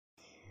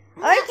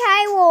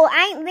Okay, well,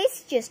 ain't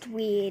this just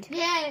weird?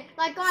 Yeah,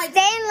 like guys.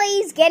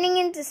 Stanley's getting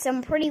into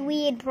some pretty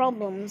weird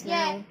problems now.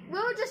 Yeah, we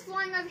were just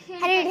flying over here.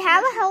 Hey, dude,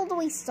 how the hell do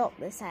we stop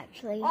this,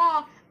 actually?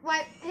 Oh,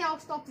 wait, here, I'll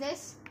stop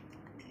this.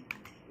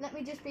 Let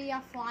me just be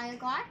a fire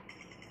guy.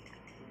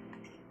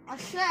 I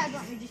said,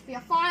 let me just be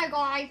a fire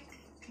guy.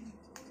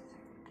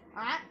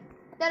 Alright.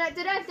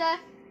 Da-da-da-da-da.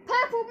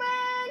 Purple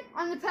man!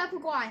 I'm the purple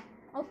guy.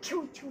 I'll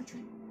kill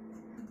children.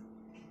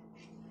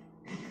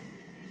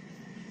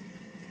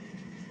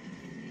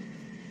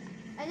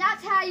 And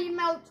that's how you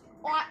melt.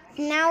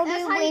 Now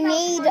we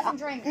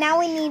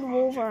need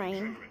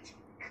Wolverine.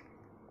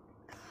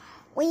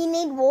 We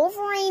need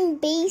Wolverine,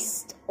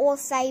 Beast, or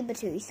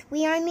Sabretooth.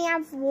 We only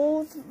have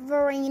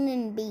Wolverine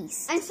and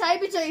Beast. And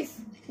Sabretooth.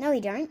 No,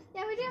 we don't.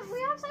 Yeah, we do. We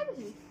have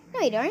Sabretooth. No,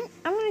 we don't.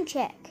 I'm gonna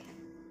check.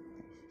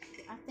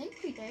 I think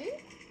we do.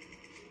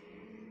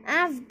 I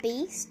have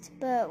Beast,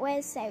 but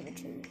where's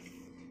Sabretooth?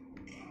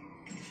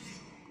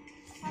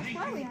 I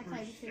swear we have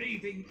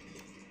Sabretooth.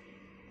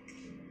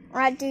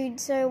 Right, dude,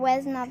 so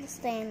where's another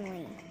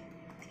Stanley?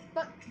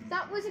 But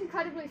that was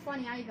incredibly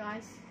funny, eh,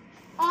 guys?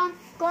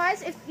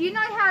 Guys, if you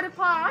know how to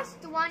pass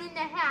the one in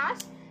the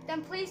house,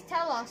 then please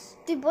tell us.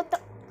 Dude, what the?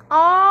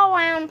 Oh,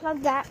 I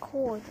unplugged that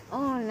cord.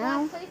 Oh,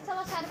 no. Guys, please tell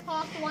us how to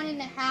pass the one in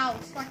the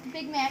house, like the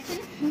big mansion.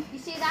 You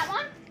see that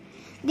one?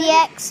 The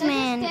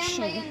X-Mansion. There's a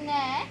Stanley in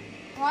there,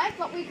 right?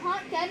 But we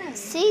can't get him.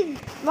 See,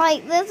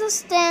 like, there's a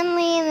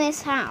Stanley in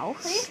this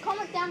house. Please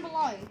comment down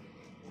below.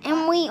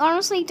 And we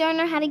honestly don't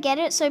know how to get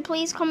it, so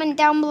please comment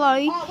down below.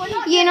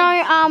 Oh, you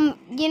know,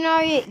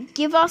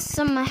 give us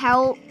some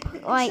help.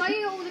 Like, show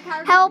you all the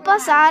characters help we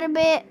us have. out a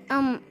bit.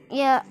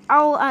 Yeah,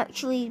 I'll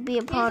actually be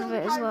a part of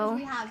it as well.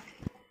 We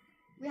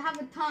have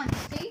a ton,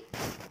 see?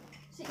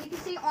 So you can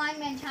see Iron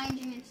Man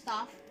changing and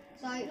stuff.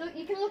 So look,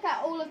 you can look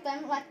at all of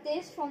them like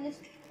this from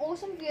this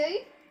awesome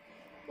view.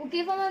 We'll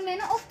give them a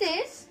minute of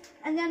this,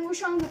 and then we'll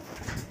show them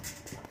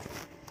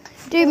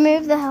Dude,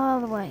 move the hell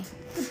out of the way.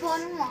 the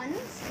bottom ones.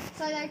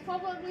 So they've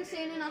probably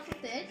seen enough of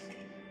this.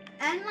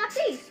 And like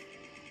these.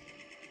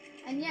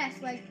 And yes,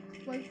 we're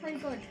pretty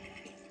good.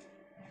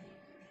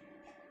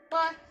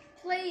 But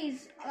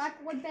please, like,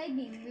 we're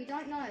begging, we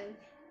don't know.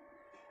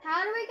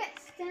 How do we get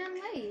Stan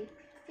Lee?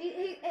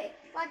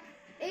 Like,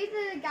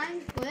 either the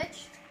game's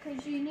glitched,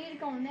 because you need to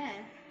go in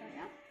there, don't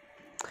you?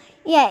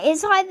 Yeah,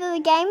 it's either the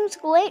game's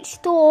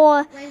glitched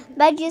or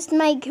they just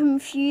make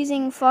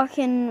confusing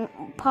fucking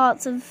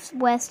parts of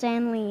where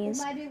Stanley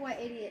is. Maybe we're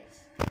idiots.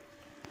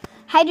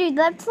 Hey dude,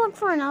 let's look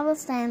for another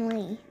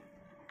Stanley.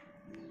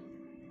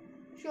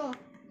 Sure.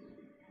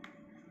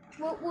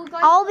 We'll go.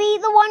 I'll be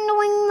the one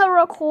doing the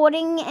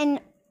recording and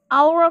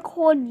I'll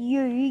record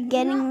you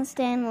getting the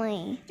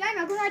Stanley. Jamie,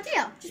 I've got an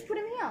idea. Just put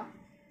him here.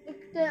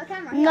 The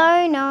camera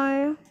here.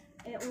 No.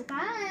 It will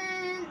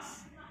balance.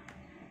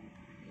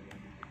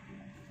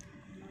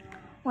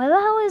 Where the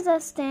hell is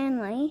that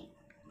Stanley?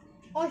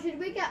 Or should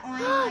we get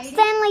Iron Lady?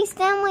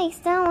 Stanley.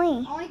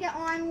 I want to get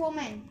Iron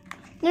Woman.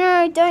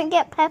 No, don't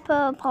get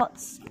Pepper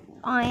Potts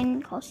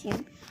iron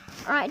costume.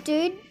 Alright,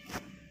 dude.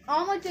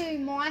 I'm going to do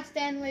my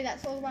Stanley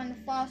that's all around the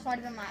far side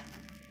of the map.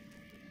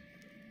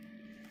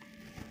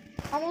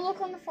 I'm going to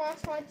look on the far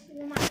side of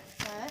the map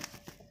first.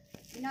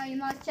 You know, you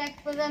must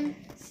check for them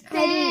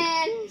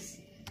stands.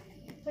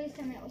 Please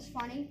tell me that was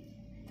funny.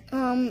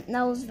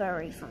 That was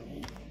very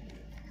funny.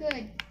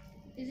 Good.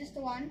 Is this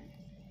the one?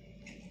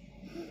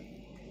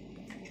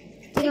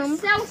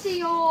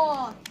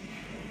 Excelsior!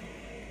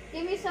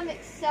 Give me some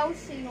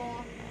Excelsior.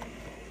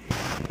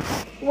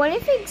 What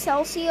if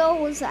Excelsior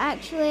was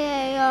actually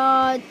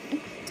a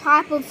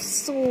type of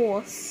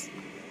sauce?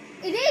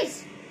 It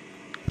is!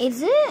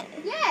 Is it?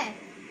 Yeah,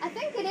 I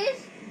think it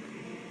is.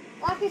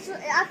 Like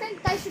I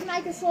think they should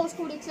make a sauce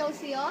called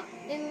Excelsior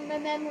in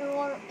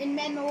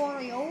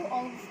memorial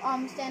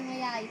of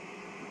Stanley A.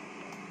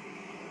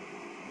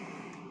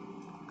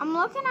 I'm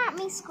looking at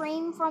me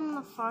screen from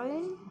the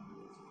phone.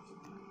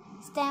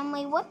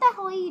 Stanley, what the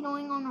hell are you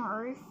doing on the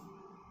roof?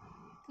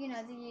 You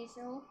know, the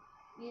usual.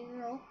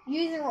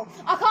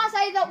 I can't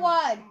say that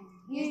word.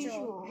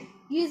 Usual.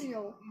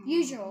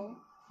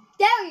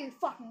 There you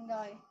fucking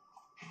go.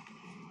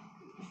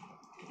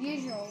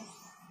 Usual.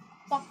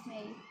 Fuck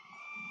me.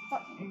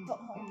 Fuck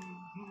butthole.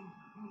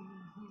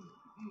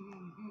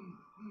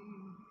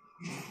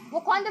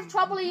 What kind of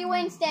trouble are you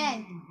in,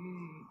 Stan?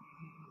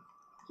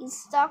 He's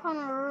stuck on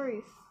a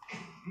roof.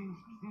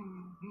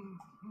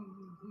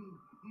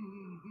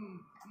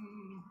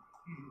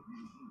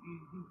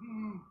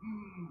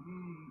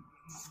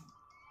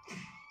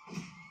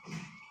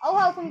 I'll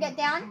help him get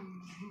down.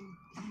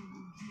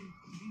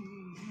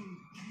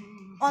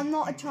 I'm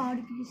not a child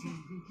abuser.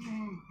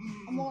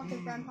 I'm more like a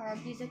grandpa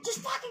abuser. Just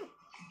fucking...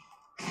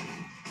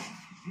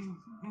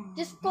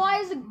 This guy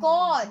is a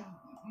god.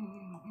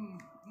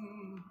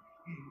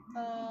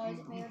 Is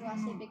it me or do I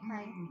see a big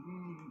crane?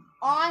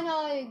 I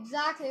know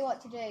exactly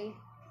what to do.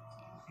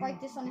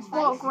 Break this on his face.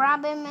 Well,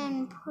 grab him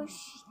and push.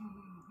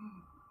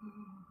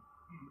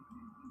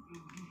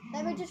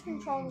 Let me just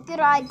control.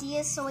 Good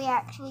idea, so he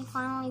actually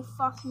finally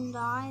fucking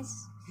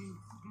dies.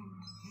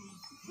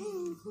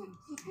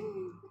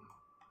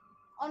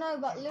 Oh no,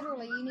 but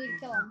literally, you need to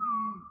kill him.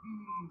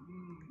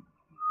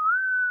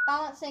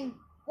 Balancing.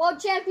 World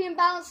champion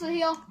balancer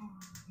here.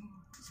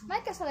 Just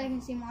make it so they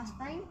can see my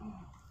screen.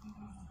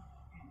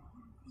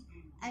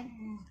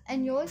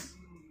 And yours.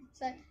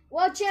 So,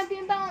 world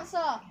champion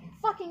balancer.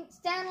 Fucking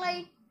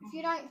Stanley, if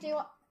you don't do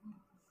it.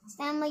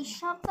 Stanley,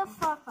 shut the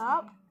fuck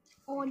up,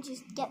 or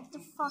just get the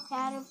fuck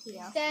out of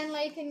here.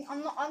 Stanley,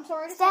 I'm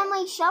sorry to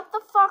Stanley, shut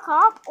the fuck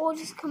up, or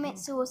just commit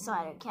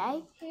suicide,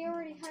 okay? He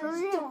already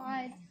has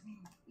died.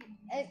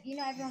 You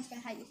know everyone's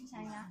gonna hate you for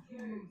saying that.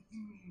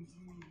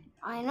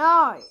 I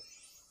know.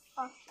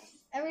 Fuck.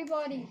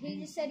 Everybody, he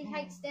just said he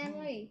hates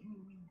Stanley.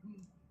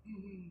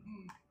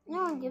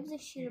 No one gives a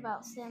shit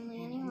about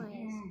Stanley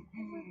anyways.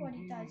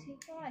 Everybody does. He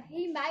died.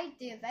 He made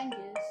the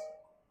Avengers.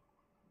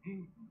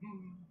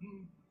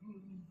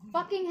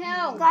 Fucking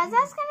hell. Guys,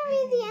 that's gonna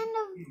be the end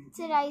of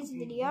today's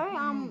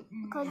video.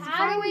 Because the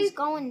phone is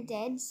going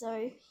dead,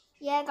 so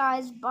yeah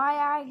guys, bye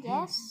I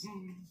guess.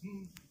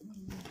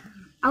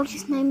 I'll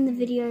just name the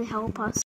video Help Us.